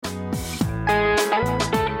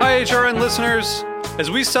HRN listeners.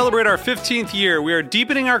 As we celebrate our 15th year, we are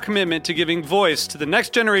deepening our commitment to giving voice to the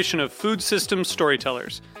next generation of food systems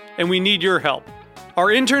storytellers, and we need your help. Our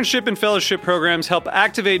internship and fellowship programs help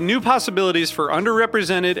activate new possibilities for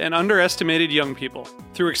underrepresented and underestimated young people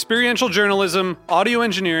through experiential journalism, audio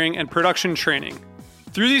engineering, and production training.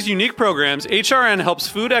 Through these unique programs, HRN helps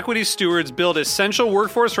food equity stewards build essential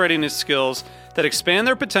workforce readiness skills that expand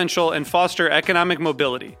their potential and foster economic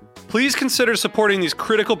mobility. Please consider supporting these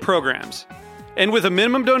critical programs. And with a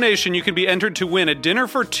minimum donation, you can be entered to win a dinner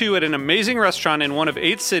for two at an amazing restaurant in one of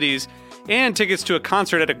 8 cities and tickets to a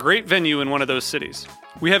concert at a great venue in one of those cities.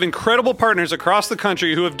 We have incredible partners across the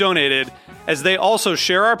country who have donated, as they also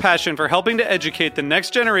share our passion for helping to educate the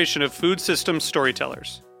next generation of food systems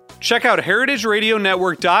storytellers. Check out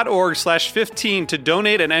heritageradionetwork.org/15 to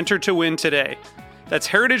donate and enter to win today. That's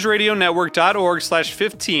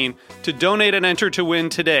heritageradionetwork.org/15 to donate and enter to win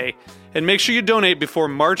today. And make sure you donate before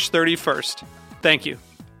March 31st. Thank you.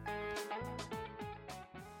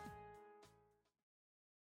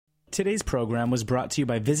 Today's program was brought to you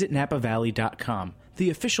by VisitNapaValley.com, the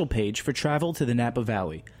official page for travel to the Napa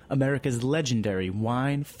Valley, America's legendary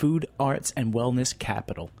wine, food, arts, and wellness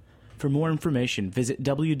capital. For more information, visit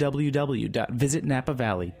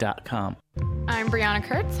www.visitnapavalley.com. I'm Brianna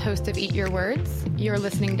Kurtz, host of Eat Your Words. You're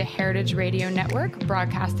listening to Heritage Radio Network,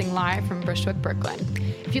 broadcasting live from Bushwick, Brooklyn.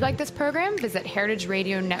 If you like this program, visit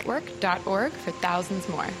heritageradionetwork.org for thousands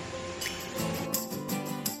more.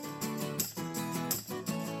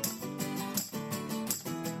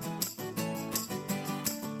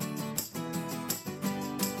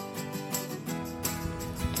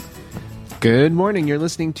 Good morning. You're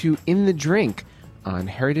listening to In the Drink on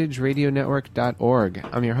heritageradionetwork.org.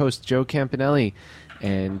 I'm your host, Joe Campanelli,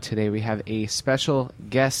 and today we have a special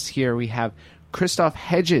guest here. We have Christophe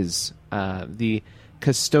Hedges, the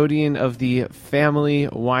custodian of the family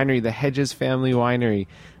winery, the Hedges Family Winery,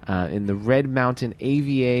 in the Red Mountain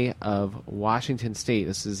AVA of Washington State.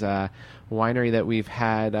 This is a winery that we've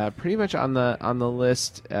had pretty much on the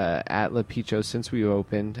list at La Picho since we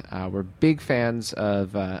opened. We're big fans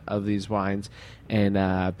of these wines,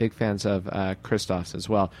 and big fans of Christophe's as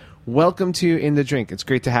well. Welcome to In the Drink. It's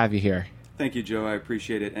great to have you here. Thank you, Joe. I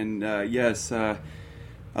appreciate it. And yes, I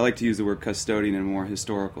like to use the word custodian in a more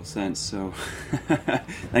historical sense. So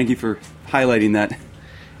thank you for highlighting that.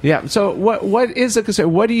 Yeah. So what is a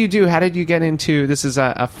custodian? What do you do? How did you get into this? Is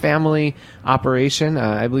a family operation.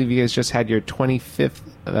 I believe you guys just had your 25th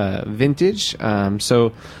vintage.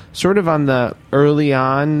 So sort of on the early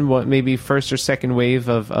on, what maybe first or second wave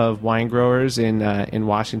of wine growers in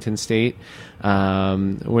Washington State.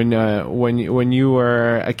 When you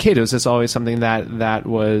were a kid, was this always something that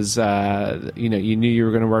was you knew you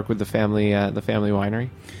were going to work with the family winery?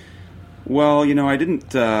 Well, I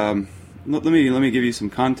didn't. Let me give you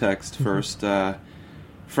some context first.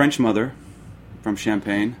 French mother from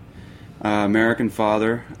Champagne, American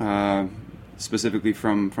father, specifically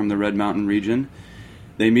from the Red Mountain region.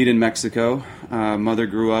 They meet in Mexico. Mother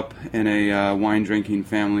grew up in a wine-drinking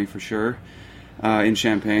family for sure, in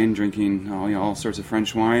Champagne, drinking all sorts of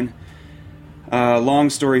French wine.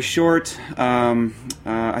 Long story short,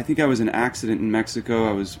 I think I was in an accident in Mexico.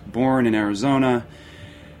 I was born in Arizona.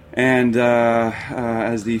 And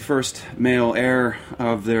as the first male heir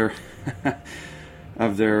of their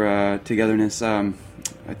togetherness, I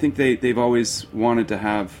think they've always wanted to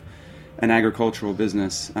have an agricultural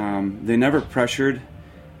business. They never pressured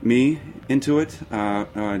me into it,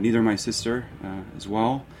 neither my sister as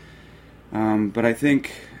well. But I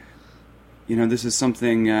think, this is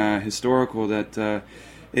something historical that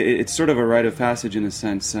it's sort of a rite of passage in a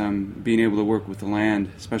sense, being able to work with the land,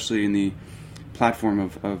 especially in the platform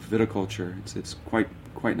of viticulture. It's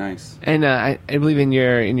quite nice. And I believe in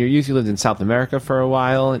your youth you lived in South America for a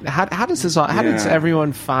while. How does this all? How does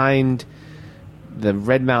everyone find the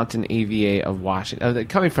Red Mountain AVA of Washington?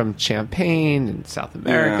 Coming from Champagne and South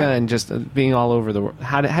America and just being all over the world.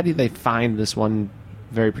 How did they find this one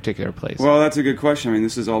very particular place? Well, that's a good question. I mean,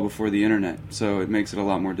 this is all before the internet, so it makes it a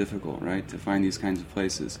lot more difficult, right, to find these kinds of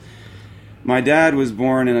places. My dad was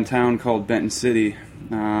born in a town called Benton City.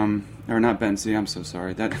 Or not Benton City, I'm so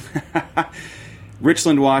sorry.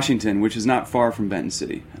 Richland, Washington, which is not far from Benton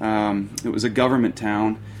City. It was a government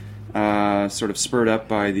town, sort of spurred up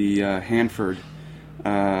by the Hanford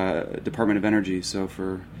Department of Energy. So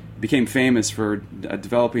became famous for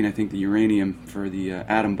developing, I think, the uranium for the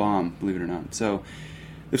atom bomb, believe it or not. So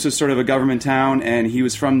this was sort of a government town, and he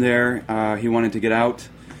was from there. He wanted to get out.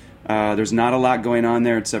 There's not a lot going on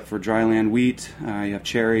there except for dryland wheat. You have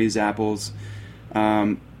cherries, apples.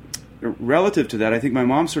 Relative to that, I think my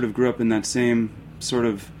mom sort of grew up in that same sort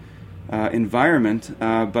of environment,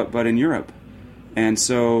 but in Europe. And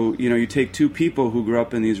so, you take two people who grew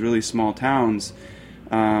up in these really small towns,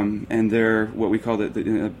 and they're what we call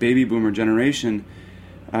the baby boomer generation.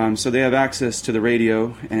 So they have access to the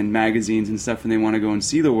radio and magazines and stuff, and they want to go and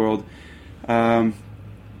see the world.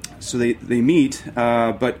 So they meet,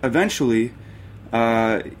 but eventually,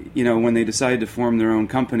 when they decide to form their own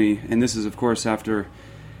company, and this is, of course, after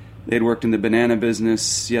they'd worked in the banana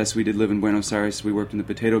business. Yes, we did live in Buenos Aires. We worked in the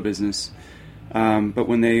potato business. But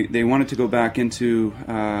when they wanted to go back into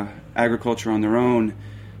agriculture on their own,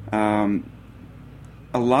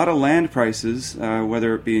 a lot of land prices,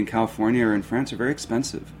 whether it be in California or in France, are very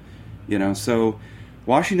expensive. So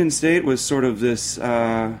Washington State was sort of this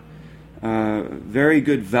very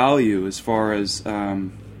good value as far as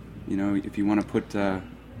if you want to put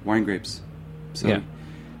wine grapes. So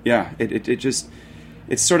it just.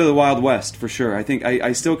 It's sort of the Wild West, for sure. I think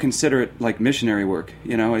I still consider it like missionary work.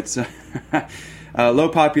 It's low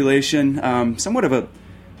population, somewhat of a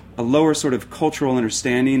lower sort of cultural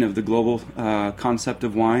understanding of the global concept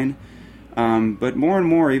of wine. But more and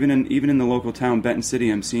more, even in the local town, Benton City,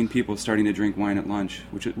 I'm seeing people starting to drink wine at lunch,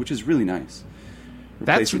 which is really nice.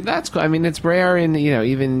 That's cool. I mean, it's rare in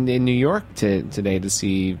even in New York today to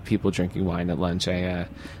see people drinking wine at lunch.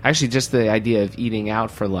 Actually, just the idea of eating out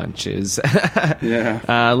for lunch is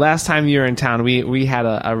last time you were in town, we had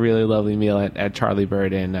a really lovely meal at Charlie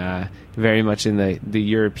Bird, and very much in the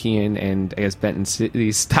European and I guess Benton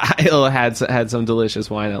City style had some delicious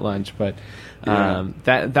wine at lunch. But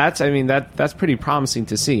that's pretty promising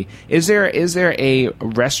to see. Is there a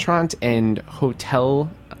restaurant and hotel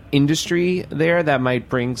industry there that might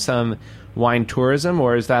bring some wine tourism,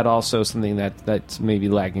 or is that also something that's maybe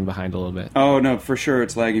lagging behind a little bit? Oh no, for sure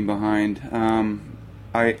it's lagging behind.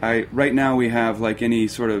 I right now we have, like any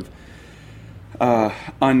sort of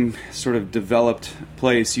sort of developed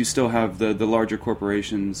place, you still have the larger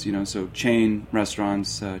corporations, so chain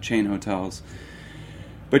restaurants, chain hotels.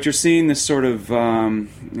 But you're seeing this sort of growth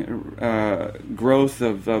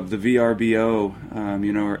of the VRBO,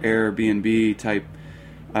 or Airbnb type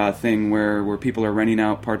thing where people are renting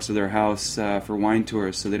out parts of their house for wine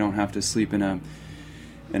tours, so they don't have to sleep in a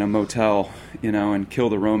motel, and kill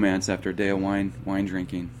the romance after a day of wine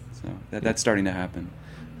drinking. So that's starting to happen.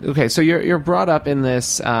 Okay, so you're brought up in this.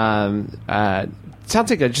 Sounds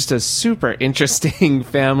like just a super interesting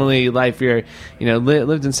family life. You're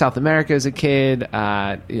lived in South America as a kid,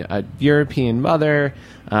 a European mother,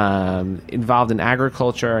 involved in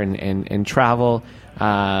agriculture and travel.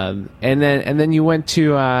 And then you went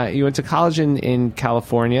to college in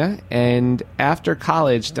California, and after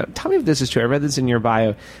college, tell me if this is true. I read this in your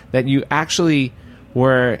bio that you actually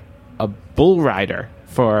were a bull rider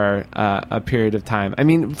for a period of time. I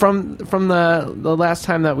mean, from the last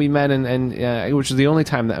time that we met, and which was the only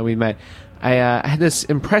time that we met, I had this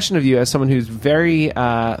impression of you as someone who's very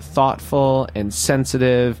thoughtful and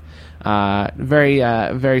sensitive.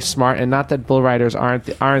 Very smart, and not that bull riders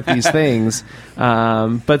aren't these things,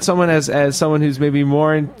 but someone as someone who's maybe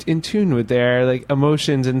more in tune with their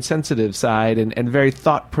emotions and sensitive side, and very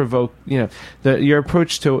thought provoke. Your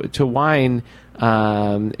approach to wine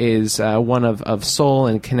is one of soul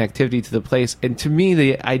and connectivity to the place. And to me,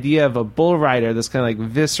 the idea of a bull rider, this kind of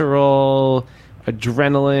visceral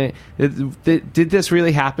adrenaline. Did this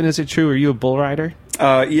really happen? Is it true? Are you a bull rider?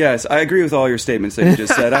 Yes, I agree with all your statements that you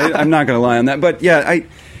just said. I'm not going to lie on that. But yeah,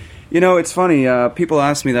 it's funny. People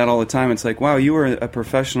ask me that all the time. It's like, wow, you were a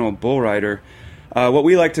professional bull rider. What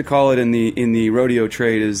we like to call it in the rodeo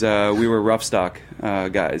trade is we were rough stock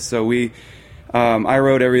guys. So I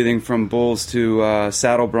rode everything from bulls to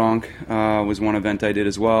saddle bronc was one event I did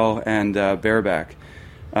as well, and bareback.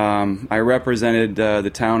 I represented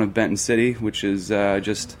the town of Benton City, which is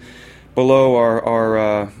just below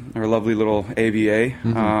our lovely little AVA.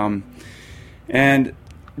 Mm-hmm. And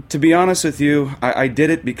to be honest with you, I did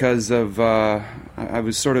it because of I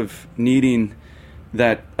was sort of needing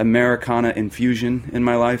that Americana infusion in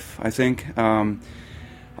my life, I think.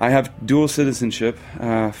 I have dual citizenship,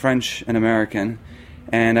 French and American,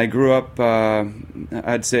 and I grew up,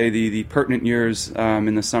 I'd say, the pertinent years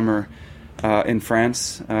in the summer in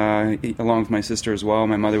France, along with my sister as well.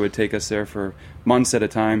 My mother would take us there for months at a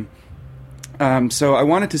time. So I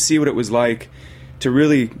wanted to see what it was like to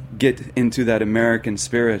really get into that American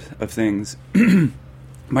spirit of things.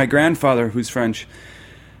 My grandfather, who's French,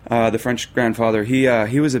 the French grandfather,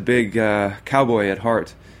 he was a big cowboy at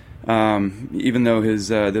heart. Even though his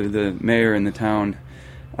the mayor in the town,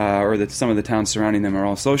 or some of the towns surrounding them are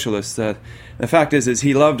all socialists, the fact is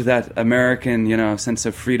he loved that American sense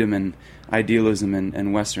of freedom and idealism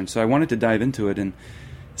and Western. So I wanted to dive into it and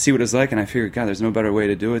see what it's like, and I figured, God, there's no better way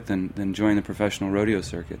to do it than join the professional rodeo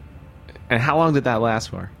circuit. And how long did that last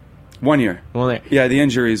for? 1 year. Well, yeah, the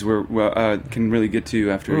injuries can really get to you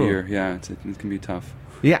after Ooh. a year. Yeah, it can be tough.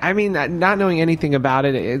 Yeah, I mean, not knowing anything about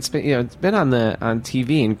it, it's been on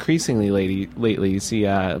TV increasingly lately. You see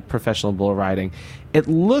professional bull riding. It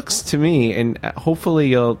looks to me, and hopefully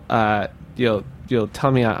you'll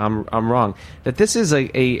tell me I'm wrong, that this is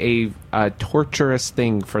a torturous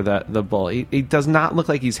thing for the bull. It does not look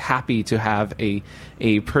like he's happy to have a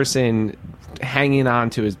person hanging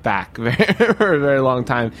on to his back for a very long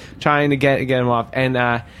time, trying to get him off, and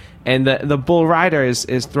the bull rider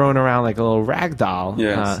is thrown around like a little rag doll.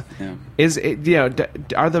 Yes. Yeah. Is it,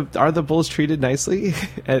 are the bulls treated nicely?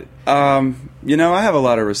 I have a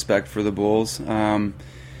lot of respect for the bulls. And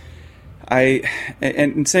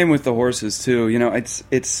same with the horses too.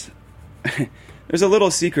 It's there's a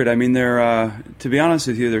little secret. I mean, they're to be honest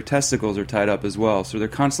with you, their testicles are tied up as well, so they're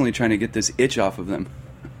constantly trying to get this itch off of them.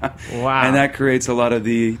 Wow. And that creates a lot of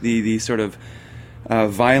the sort of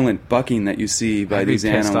violent bucking that you see by these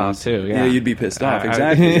animals. I'd be pissed off too. Yeah, you'd be pissed off.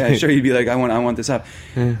 Exactly. Yeah, sure. You'd be like, I want this up.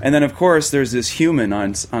 And then of course there's this human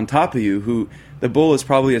on top of you who the bull is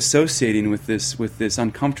probably associating with this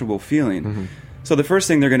uncomfortable feeling. Mm-hmm. So the first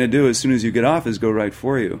thing they're going to do as soon as you get off is go right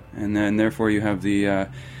for you, and then therefore you have the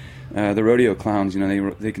rodeo clowns.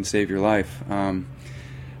 They can save your life.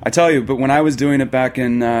 I tell you, but when I was doing it back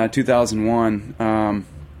in 2001,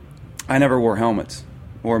 I never wore helmets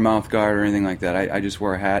or mouth guard or anything like that. I just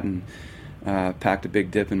wore a hat and packed a big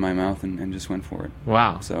dip in my mouth and just went for it.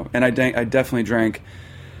 Wow. So, and I definitely drank.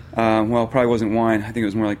 Well, probably wasn't wine. I think it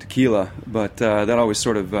was more like tequila, but that always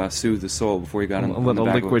sort of soothed the soul before you got on a little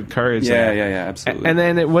liquid courage. Yeah, absolutely. And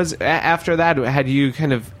then it was after that. Had you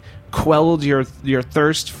kind of quelled your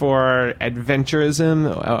thirst for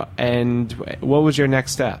adventurism, and what was your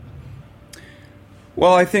next step?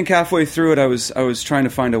 Well, I think halfway through it, I was trying to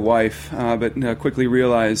find a wife, but quickly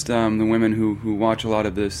realized the women who watch a lot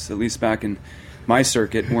of this, at least back in my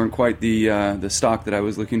circuit, weren't quite the stock that I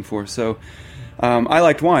was looking for. So I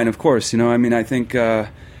liked wine, of course. I think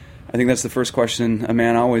that's the first question a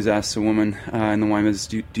man always asks a woman in the wine business.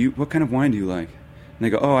 Do you what kind of wine do you like? And they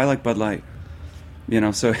go, oh, I like Bud Light.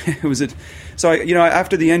 So it was it. So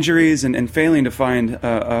after the injuries and failing to find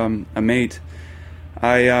a mate,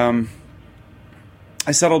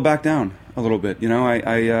 I settled back down a little bit.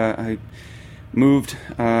 I moved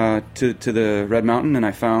to the Red Mountain, and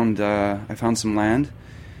I found some land.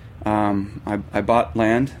 I bought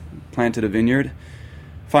land, planted a vineyard.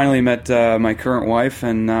 Finally met my current wife,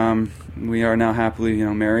 and we are now happily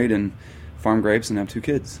married and farm grapes and have 2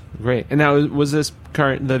 kids. Great. And now, was this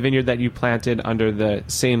the vineyard that you planted under the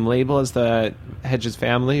same label as the Hedges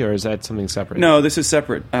family, or is that something separate? No, this is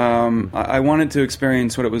separate. I wanted to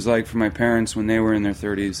experience what it was like for my parents when they were in their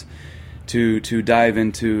 30s to dive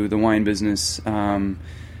into the wine business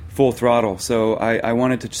full throttle. So I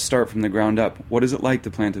wanted to start from the ground up. What is it like to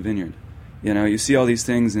plant a vineyard? You see all these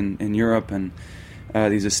things in Europe and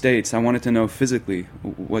these estates. I wanted to know physically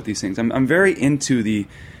what these things. I'm very into the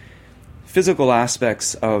physical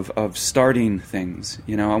aspects of starting things.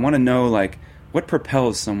 I want to know what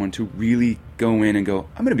propels someone to really go in and go,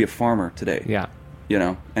 I'm going to be a farmer today. Yeah.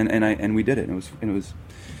 And we did it. It was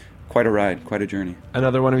quite a ride, quite a journey.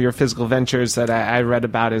 Another one of your physical ventures that I read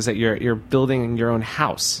about is that you're building your own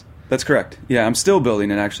house. That's correct. Yeah, I'm still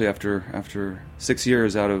building it actually after 6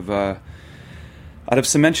 years out of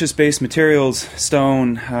cementitious-based materials,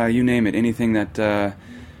 stone, you name it, anything that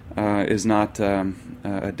is not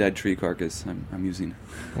a dead tree carcass. I'm using.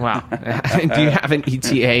 Wow. Do you have an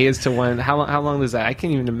ETA as to when? How long does that? I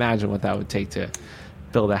can't even imagine what that would take to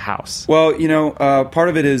build a house. Well, part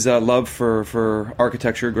of it is love for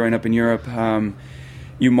architecture. Growing up in Europe,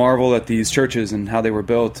 you marvel at these churches and how they were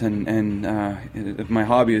built, and my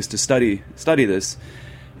hobby is to study this.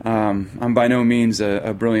 I'm by no means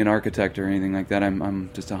a brilliant architect or anything like that. I'm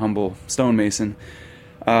just a humble stonemason.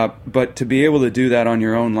 But to be able to do that on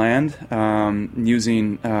your own land,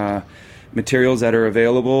 using materials that are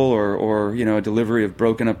available, or a delivery of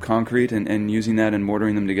broken up concrete, and using that and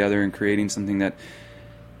mortaring them together and creating something that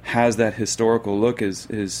has that historical look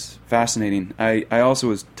is fascinating. I also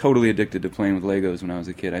was totally addicted to playing with Legos when I was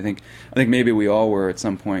a kid. I think maybe we all were at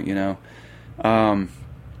some point, Yeah,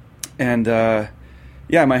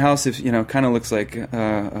 my house kind of looks like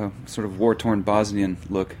a sort of war-torn Bosnian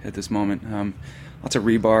look at this moment. Lots of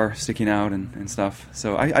rebar sticking out and stuff.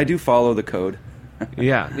 So I do follow the code.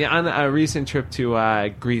 Yeah. On a recent trip to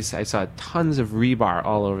Greece, I saw tons of rebar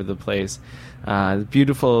all over the place.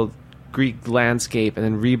 Beautiful Greek landscape and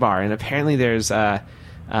then rebar. And apparently there's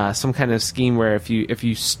some kind of scheme where if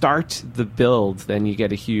you start the build, then you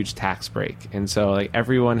get a huge tax break. And so like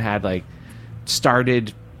everyone had like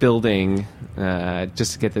started building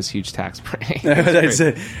just to get this huge tax break.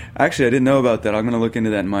 Actually, I didn't know about that. I'm going to look into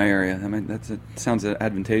that in my area. I mean, sounds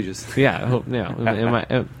advantageous. Yeah,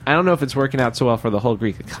 I don't know if it's working out so well for the whole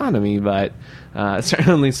Greek economy, but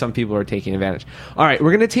certainly some people are taking advantage. All right, we're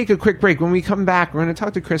going to take a quick break. When we come back, we're going to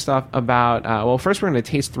talk to Christophe about, first we're going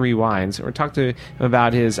to taste 3 wines. We're talk to him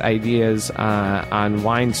about his ideas on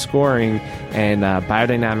wine scoring and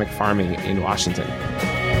biodynamic farming in Washington.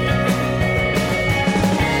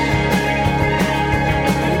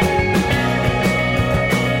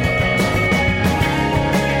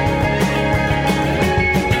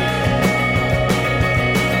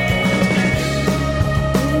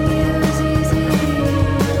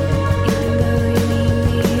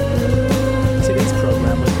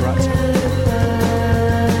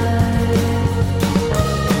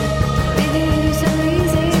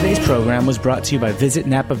 Was brought to you by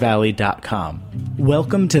VisitNapaValley.com.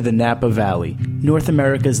 Welcome to the Napa Valley, North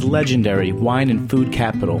America's legendary wine and food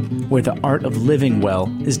capital, where the art of living well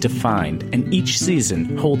is defined and each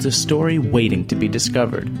season holds a story waiting to be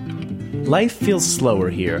discovered. Life feels slower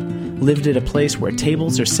here, lived at a place where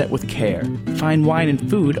tables are set with care. Fine wine and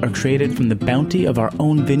food are created from the bounty of our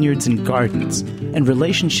own vineyards and gardens, and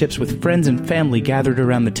relationships with friends and family gathered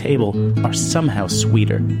around the table are somehow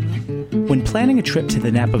sweeter. When planning a trip to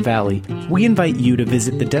the Napa Valley, we invite you to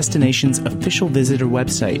visit the destination's official visitor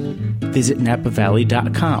website,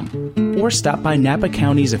 visitnapavalley.com, or stop by Napa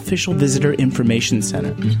County's official visitor information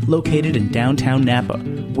center, located in downtown Napa,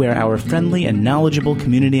 where our friendly and knowledgeable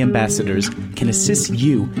community ambassadors can assist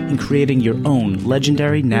you in creating your own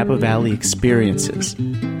legendary Napa Valley experiences.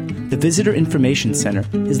 The Visitor Information Center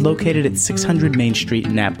is located at 600 Main Street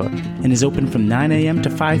in Napa and is open from 9 a.m. to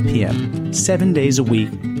 5 p.m., 7 days a week,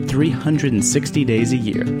 360 days a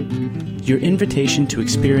year. Your invitation to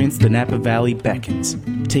experience the Napa Valley beckons.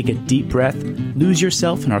 Take a deep breath, lose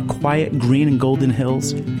yourself in our quiet green and golden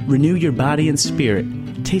hills, renew your body and spirit,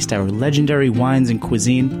 taste our legendary wines and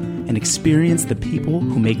cuisine, and experience the people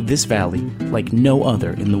who make this valley like no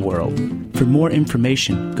other in the world. For more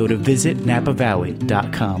information, go to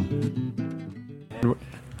visitnapavalley.com.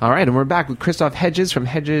 All right, and we're back with Christophe Hedges from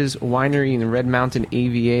Hedges Winery in Red Mountain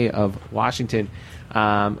AVA of Washington.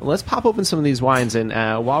 Let's pop open some of these wines, and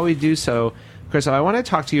while we do so, Christophe, I want to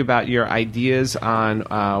talk to you about your ideas on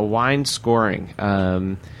wine scoring.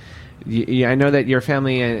 I know that your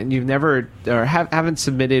family and you've never or haven't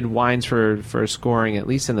submitted wines for scoring at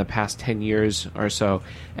least in the past 10 years or so.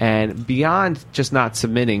 And beyond just not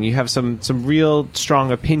submitting, you have some real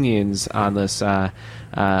strong opinions on this. I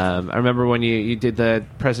remember when you did the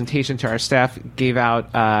presentation to our staff, gave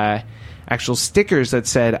out actual stickers that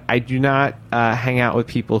said, "I do not hang out with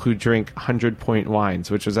people who drink 100-point wines,"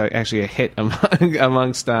 which was actually a hit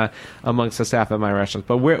amongst the staff at my restaurant.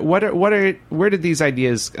 But where did these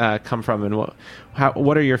ideas come from, and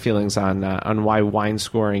what are your feelings on why wine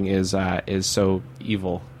scoring is so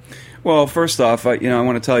evil? Well, first off, I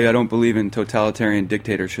want to tell you I don't believe in totalitarian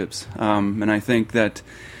dictatorships, and I think that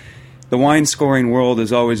the wine scoring world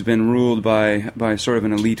has always been ruled by sort of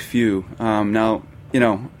an elite few. Now,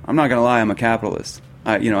 I'm not going to lie, I'm a capitalist.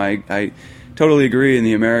 I totally agree in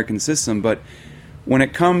the American system, but when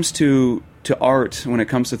it comes to art, when it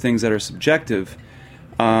comes to things that are subjective,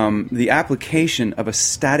 the application of a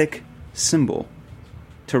static symbol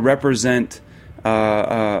to represent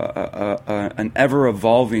an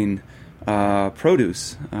ever-evolving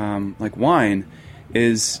produce like wine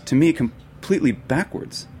is, to me, completely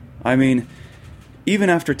backwards. I mean,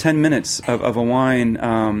 even after 10 minutes of a wine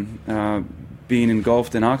being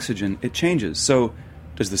engulfed in oxygen, it changes. So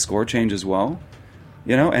does the score change as well?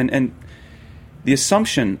 And the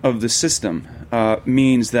assumption of the system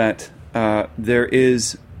means that there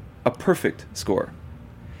is a perfect score.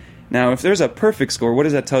 Now, if there's a perfect score, what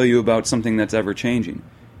does that tell you about something that's ever changing?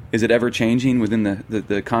 Is it ever changing within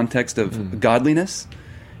the context of godliness?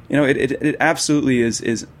 It absolutely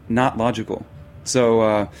is not logical.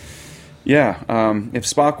 So if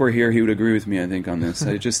Spock were here, he would agree with me, I think, on this.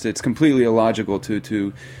 It's completely illogical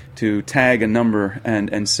to tag a number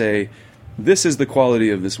and say, this is the quality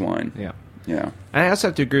of this wine. Yeah. Yeah. And I also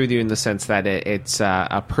have to agree with you in the sense that it's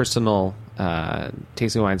a personal,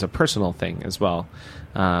 tasting wine is a personal thing as well.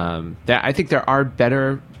 I think there are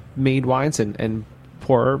better made wines and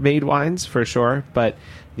poorer made wines for sure, but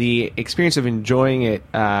the experience of enjoying it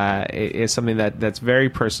is something that's very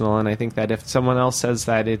personal, and I think that if someone else says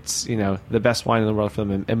that it's the best wine in the world for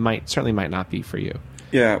them, it certainly might not be for you.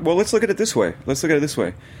 Yeah, well, let's look at it this way.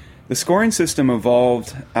 The scoring system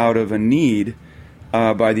evolved out of a need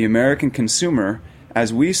by the American consumer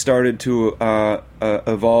as we started to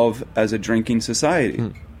evolve as a drinking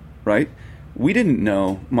society, right? We didn't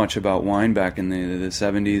know much about wine back in the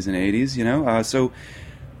 70s and 80s, so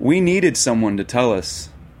we needed someone to tell us,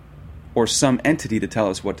 or some entity to tell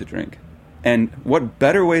us what to drink. And what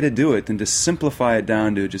better way to do it than to simplify it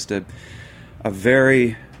down to just a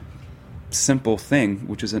very simple thing,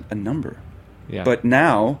 which is a number. Yeah. But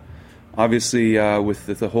now, obviously, with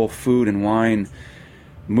the whole food and wine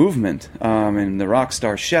movement, and the rock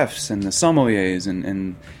star chefs and the sommeliers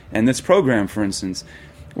and this program, for instance,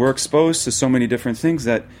 we're exposed to so many different things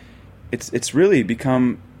that it's really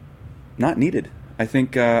become not needed. I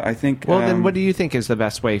think. Well, then, what do you think is the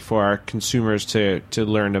best way for our consumers to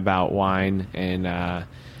learn about wine? And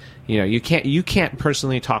you can't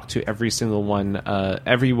personally talk to everyone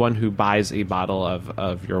who buys a bottle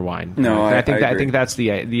of your wine. No, I think that's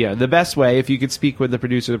the best way. If you could speak with the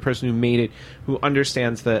producer, the person who made it, who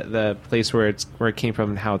understands the place where it came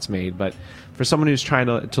from and how it's made. But for someone who's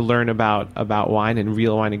trying to learn about wine and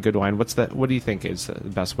real wine and good wine, what do you think is the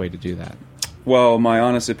best way to do that? Well, my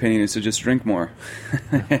honest opinion is to just drink more.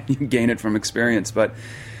 You gain it from experience. But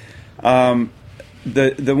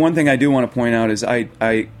the one thing I do want to point out is I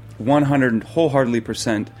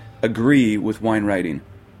 100% agree with wine writing.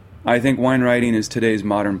 I think wine writing is today's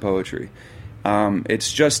modern poetry.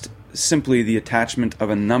 It's just simply the attachment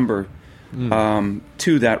of a number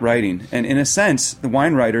to that writing. And in a sense, the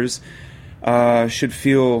wine writers should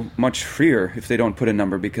feel much freer if they don't put a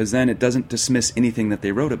number, because then it doesn't dismiss anything that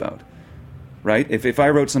they wrote about. Right? If I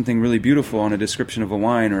wrote something really beautiful on a description of a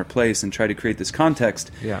wine or a place and try to create this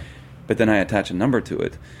context, but then I attach a number to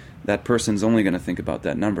it, that person's only going to think about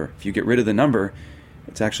that number. If you get rid of the number,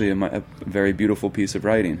 it's actually a very beautiful piece of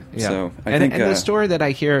writing. Yeah. So I think the story that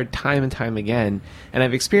I hear time and time again, and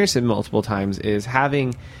I've experienced it multiple times, is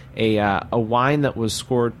having a wine that was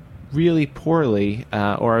scored really poorly,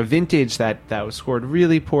 or a vintage that was scored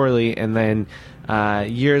really poorly, and then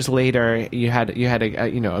years later you had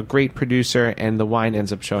a great producer, and the wine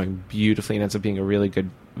ends up showing beautifully and ends up being a really good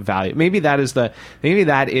value. Maybe that is the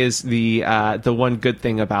one good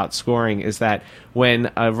thing about scoring, is that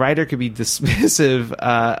when a writer could be dismissive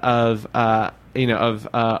of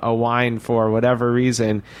a wine for whatever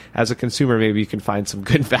reason, as a consumer, maybe you can find some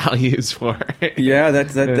good values for it. Yeah,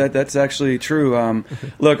 that's actually true.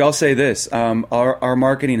 Look, I'll say this. Our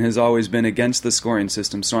marketing has always been against the scoring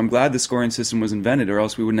system, so I'm glad the scoring system was invented, or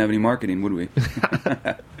else we wouldn't have any marketing, would we?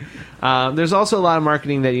 There's also a lot of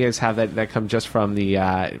marketing that you guys have that come just from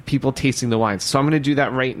the people tasting the wines. So I'm going to do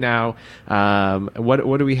that right now.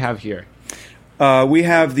 What do we have here? We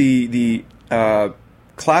have the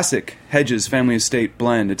classic Hedges Family Estate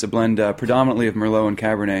blend. It's a blend predominantly of Merlot and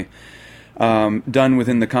Cabernet, done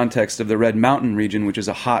within the context of the Red Mountain region, which is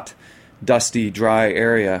a hot, dusty, dry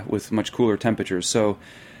area with much cooler temperatures. So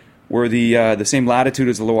we're the same latitude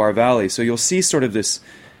as the Loire Valley. So you'll see sort of this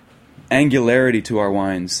angularity to our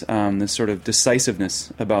wines, this sort of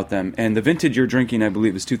decisiveness about them. And the vintage you're drinking, I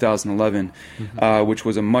believe, is 2011, which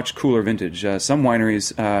was a much cooler vintage. Some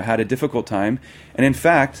wineries had a difficult time. And in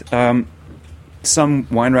fact, some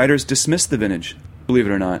wine writers dismissed the vintage, believe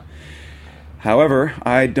it or not. However,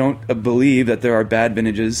 I don't believe that there are bad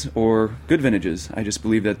vintages or good vintages. I just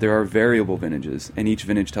believe that there are variable vintages, and each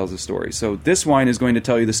vintage tells a story. So this wine is going to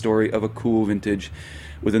tell you the story of a cool vintage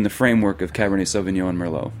within the framework of Cabernet Sauvignon and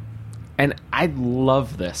Merlot. And I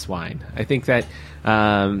love this wine. I think that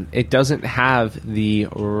it doesn't have the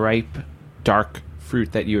ripe, dark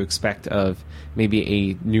fruit that you expect of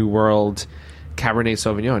maybe a New World Cabernet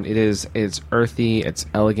Sauvignon. It's earthy, it's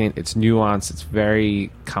elegant, it's nuanced, it's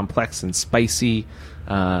very complex and spicy.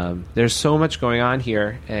 There's so much going on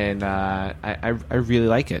here, and I really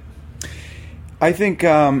like it. I think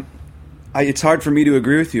it's hard for me to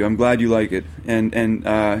agree with you. I'm glad you like it, and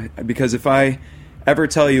because if I ever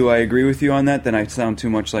tell you I agree with you on that, then I sound too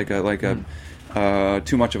much like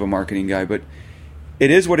too much of a marketing guy. But it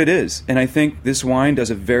is what it is, and I think this wine does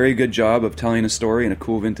a very good job of telling a story in a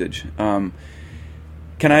cool vintage.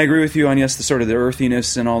 Can I agree with you on, yes, the sort of the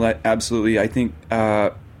earthiness and all that? Absolutely. I think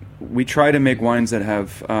we try to make wines that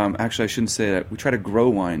have, actually I shouldn't say that, we try to grow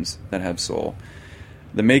wines that have soul.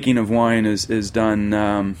 The making of wine is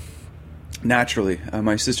done naturally.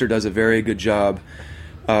 My sister does a very good job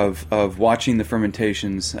of watching the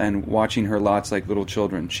fermentations and watching her lots like little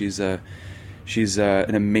children. She's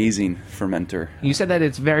an amazing fermenter. You said that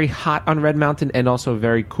it's very hot on Red Mountain and also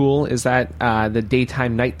very cool. Is that the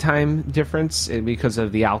daytime, nighttime difference because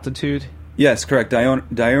of the altitude? Yes, correct.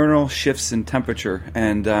 Diurnal shifts in temperature,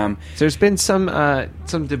 and So there's been some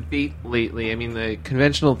debate lately. I mean, the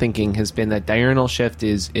conventional thinking has been that diurnal shift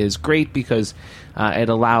is great because it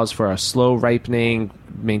allows for a slow ripening,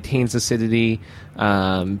 maintains acidity.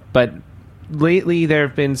 But lately, there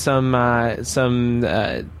have been some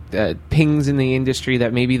pings in the industry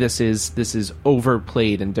that maybe this is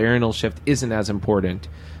overplayed, and diurnal shift isn't as important.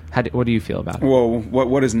 What do you feel about it? Well,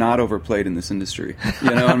 what is not overplayed in this industry?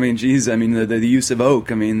 I mean, geez, I mean, the use of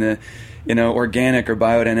oak, I mean, the organic or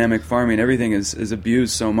biodynamic farming, everything is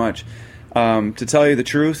abused so much. To tell you the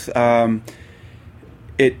truth,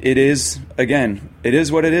 it is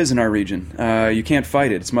what it is in our region. You can't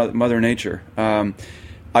fight it. It's Mother Nature.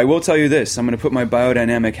 I will tell you this. I'm going to put my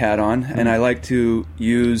biodynamic hat on, and I like to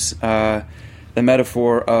use the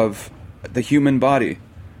metaphor of the human body.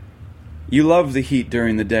 You love the heat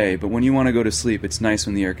during the day, but when you want to go to sleep, it's nice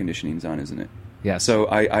when the air conditioning's on, isn't it? Yeah. So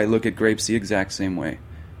I look at grapes the exact same way.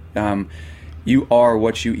 You are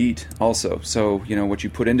what you eat also. So, what you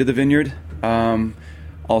put into the vineyard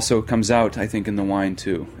also comes out, I think, in the wine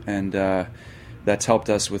too. And that's helped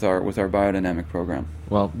us with our biodynamic program.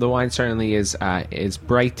 Well, the wine certainly is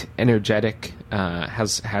bright, energetic,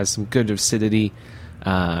 has some good acidity.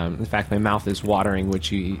 In fact, my mouth is watering,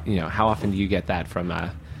 which how often do you get that from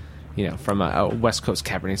a West Coast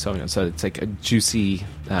Cabernet Sauvignon? So it's like a juicy,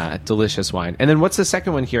 delicious wine. And then what's the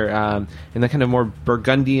second one here? In the kind of more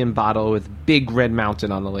Burgundian bottle with big Red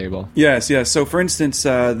Mountain on the label. Yes. So, for instance,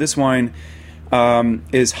 this wine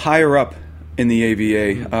is higher up in the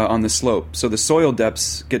AVA on the slope. So the soil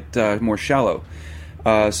depths get more shallow.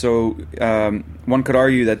 So one could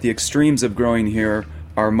argue that the extremes of growing here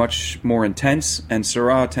are much more intense, and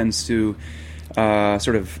Syrah tends to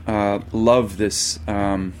love this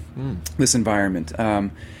this environment.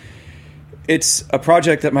 It's a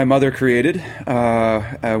project that my mother created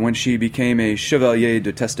when she became a Chevalier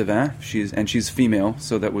de Testevin. She's female,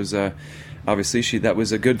 so that was obviously that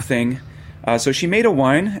was a good thing. So she made a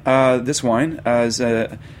wine, this wine, as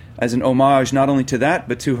an homage not only to that,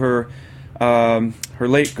 but to her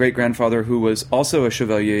late great grandfather, who was also a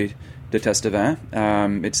Chevalier de Testevin.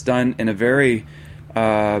 It's done in a very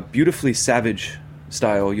beautifully savage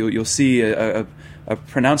style. You'll see a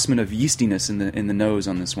pronouncement of yeastiness in the nose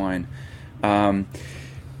on this wine.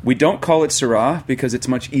 We don't call it Syrah because it's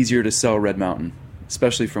much easier to sell Red Mountain,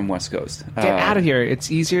 especially from West Coast. Get out of here. It's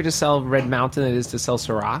easier to sell Red Mountain than it is to sell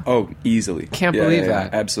Syrah? Oh, easily. Can't believe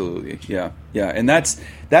that. Absolutely. Yeah. And that's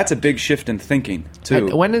a big shift in thinking,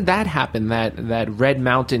 too. When did that happen, that Red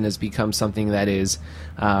Mountain has become something that is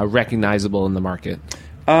recognizable in the market?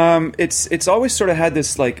 It's always sort of had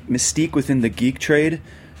this like mystique within the geek trade,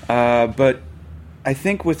 but I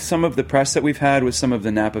think with some of the press that we've had with some of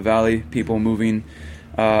the Napa Valley people moving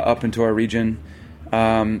up into our region,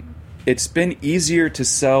 it's been easier to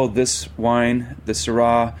sell this wine, the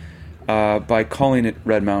Syrah, by calling it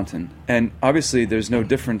Red Mountain. And obviously there's no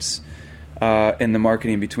difference in the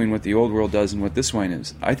marketing between what the old world does and what this wine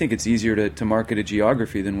is. I think it's easier to market a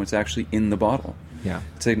geography than what's actually in the bottle. Yeah,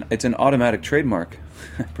 it's an automatic trademark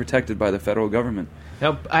protected by the federal government.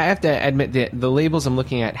 Now, I have to admit that the labels I'm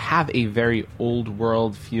looking at have a very old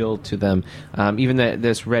world feel to them. Even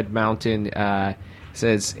this Red Mountain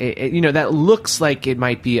says, that looks like it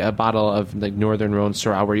might be a bottle of like Northern Rhone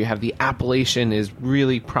Syrah, where you have the appellation is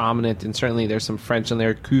really prominent, and certainly there's some French in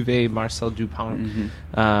there, Cuvée Marcel Dupont.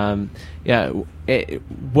 It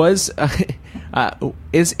was.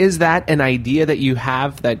 Is that an idea that you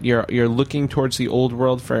have, that you're looking towards the old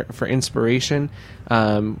world for inspiration?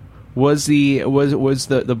 Was the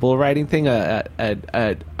bull riding thing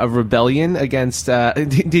a rebellion against?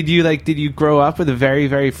 Did you grow up with a very,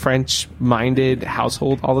 very French minded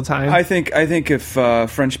household all the time? I think if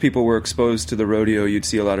French people were exposed to the rodeo, you'd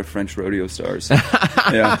see a lot of French rodeo stars.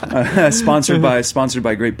 Yeah, sponsored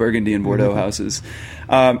by Great Burgundy and Bordeaux houses.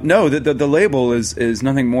 No, the label is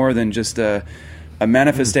nothing more than just a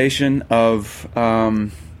manifestation of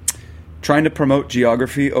trying to promote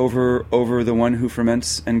geography over the one who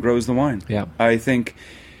ferments and grows the wine. Yeah. I think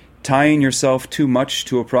tying yourself too much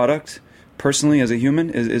to a product, personally as a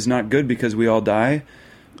human, is not good, because we all die,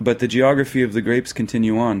 but the geography of the grapes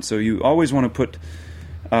continue on. So you always want to put,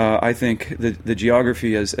 I think, the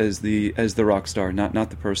geography as the rock star,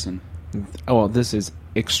 not the person. Oh, well, this is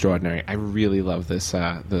extraordinary. I really love this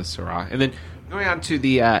the Syrah. And then going on to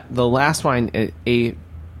the last wine, a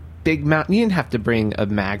big mountain. You didn't have to bring a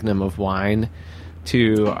magnum of wine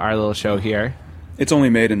to our little show here. It's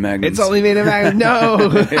only made in magnums. No.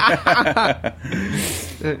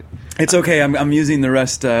 It's okay. I'm using the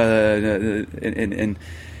rest in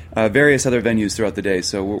various other venues throughout the day,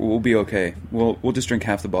 so we'll be okay. We'll just drink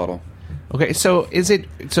half the bottle. Okay, so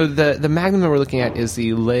the Magnum that we're looking at is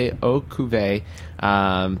the Le Haut Cuvée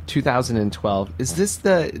 2012.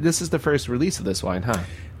 This is the first release of this wine, huh?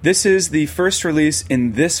 This is the first release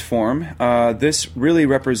in this form. This really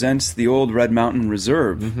represents the old Red Mountain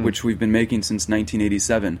Reserve, which we've been making since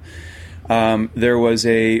 1987. There was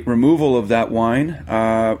a removal of that wine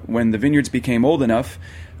when the vineyards became old enough.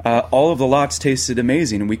 All of the lots tasted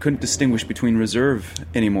amazing, and we couldn't distinguish between reserve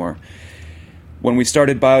anymore. When we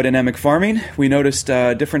started biodynamic farming, we noticed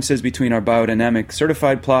differences between our biodynamic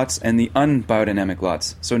certified plots and the unbiodynamic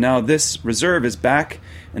lots. So now this reserve is back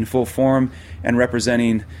in full form and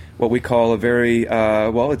representing what we call a very,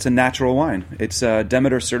 it's a natural wine. It's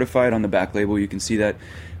Demeter certified on the back label. You can see that.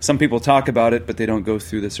 Some people talk about it, but they don't go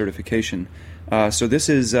through the certification. So this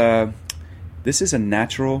is a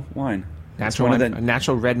natural wine. A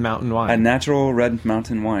natural Red Mountain wine. A natural Red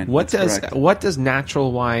Mountain wine. What does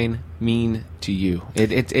natural wine mean to you?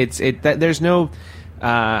 There's no.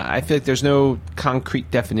 I feel like there's no concrete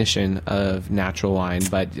definition of natural wine,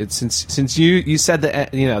 but since you said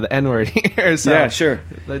the N word here, so yeah, sure,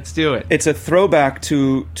 let's do it. It's a throwback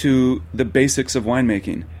to the basics of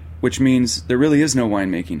winemaking, which means there really is no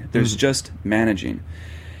winemaking. There's just managing.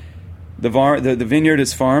 The vineyard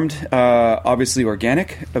is farmed, obviously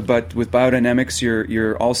organic, but with biodynamics,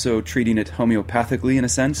 you're also treating it homeopathically in a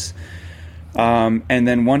sense. And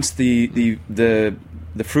then once the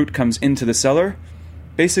fruit comes into the cellar,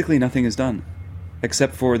 basically nothing is done,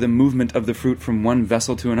 except for the movement of the fruit from one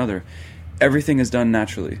vessel to another. Everything is done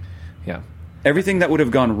naturally. Yeah. Everything that would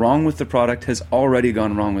have gone wrong with the product has already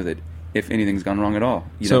gone wrong with it, if anything's gone wrong at all.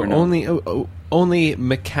 So only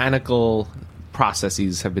mechanical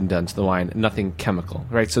processes have been done to the wine, nothing chemical,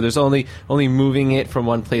 right? So there's only moving it from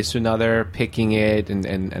one place to another, picking it, and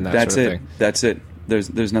that sort of thing. That's it.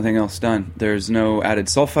 There's nothing else done. There's no added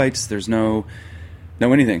sulfites. There's no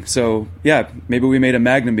anything. So yeah, maybe we made a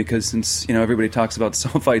Magnum because since everybody talks about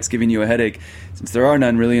sulfites giving you a headache, since there are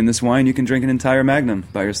none really in this wine, you can drink an entire Magnum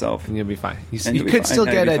by yourself and you'll be fine. You could still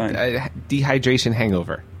get a dehydration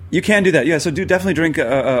hangover. You can do that, yeah. So definitely drink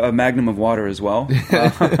a Magnum of water as well. We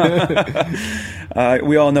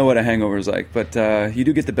all know what a hangover is like, but you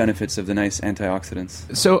do get the benefits of the nice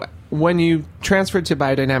antioxidants. So when you transferred to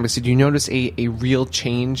biodynamics, did you notice a real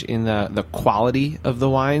change in the quality of the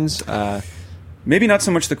wines? Maybe not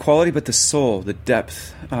so much the quality, but the soul, the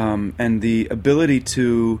depth, and the ability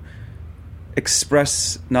to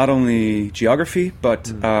express not only geography, but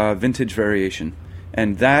vintage variation.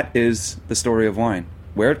 And that is the story of wine.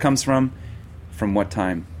 Where it comes from what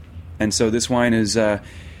time. And so this wine is it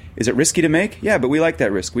risky to make? Yeah, but we like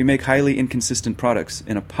that risk. We make highly inconsistent products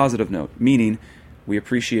in a positive note, meaning we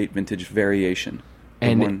appreciate vintage variation.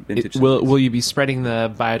 And will you be spreading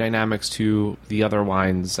the biodynamics to the other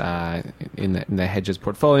wines in the Hedges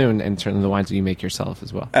portfolio and certainly the wines that you make yourself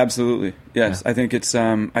as well? Absolutely, yes. Yeah. I think it's.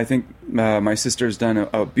 I think my sister's done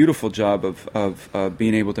a beautiful job of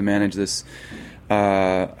being able to manage this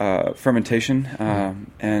fermentation,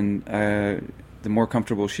 and the more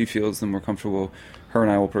comfortable she feels, the more comfortable her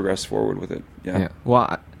and I will progress forward with it. Yeah.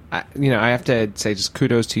 Well, I have to say just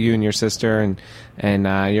kudos to you and your sister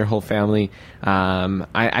and your whole family.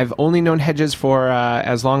 I've only known Hedges for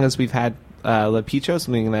as long as we've had Le Picho,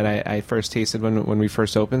 something that I first tasted when we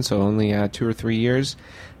first opened, so only 2 or 3 years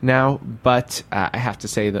now. But I have to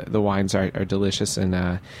say that the wines are delicious,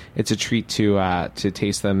 and it's a treat to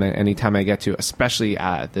taste them anytime I get to, especially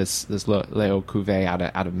this Le Haut Cuvée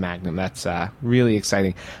out of Magnum. That's really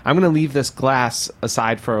exciting. I'm going to leave this glass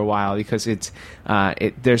aside for a while because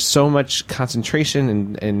there's so much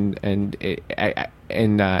concentration and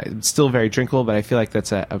it's still very drinkable, but I feel like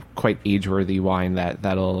that's a quite age-worthy wine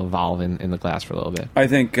that'll evolve in the glass for a little bit. I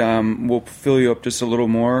think we'll fill you up just a little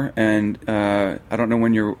more, and I don't know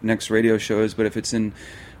when your next radio show is, but if it's in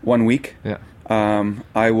 1 week,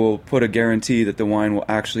 I will put a guarantee that the wine will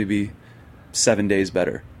actually be 7 days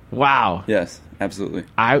better. Wow. Yes, absolutely.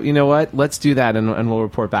 You know what? Let's do that, and we'll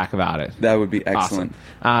report back about it. That would be excellent.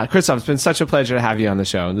 Awesome. Christophe, it's been such a pleasure to have you on the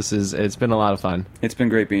show. It's been a lot of fun. It's been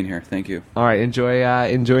great being here. Thank you. All right,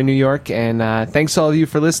 enjoy New York, and thanks to all of you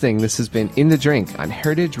for listening. This has been In the Drink on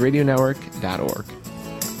heritageradionetwork.org.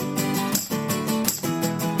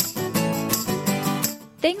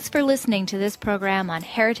 Thanks for listening to this program on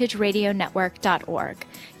heritageradionetwork.org.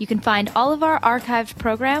 You can find all of our archived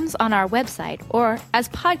programs on our website or as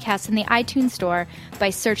podcasts in the iTunes Store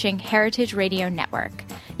by searching Heritage Radio Network.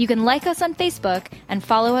 You can like us on Facebook and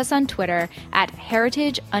follow us on Twitter at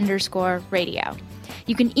 @heritage_radio.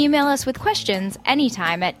 You can email us with questions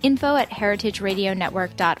anytime at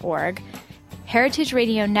info@heritageradionetwork.org. Heritage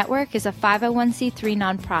Radio Network is a 501c3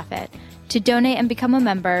 nonprofit. To donate and become a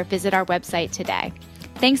member, visit our website today.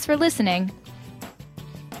 Thanks for listening.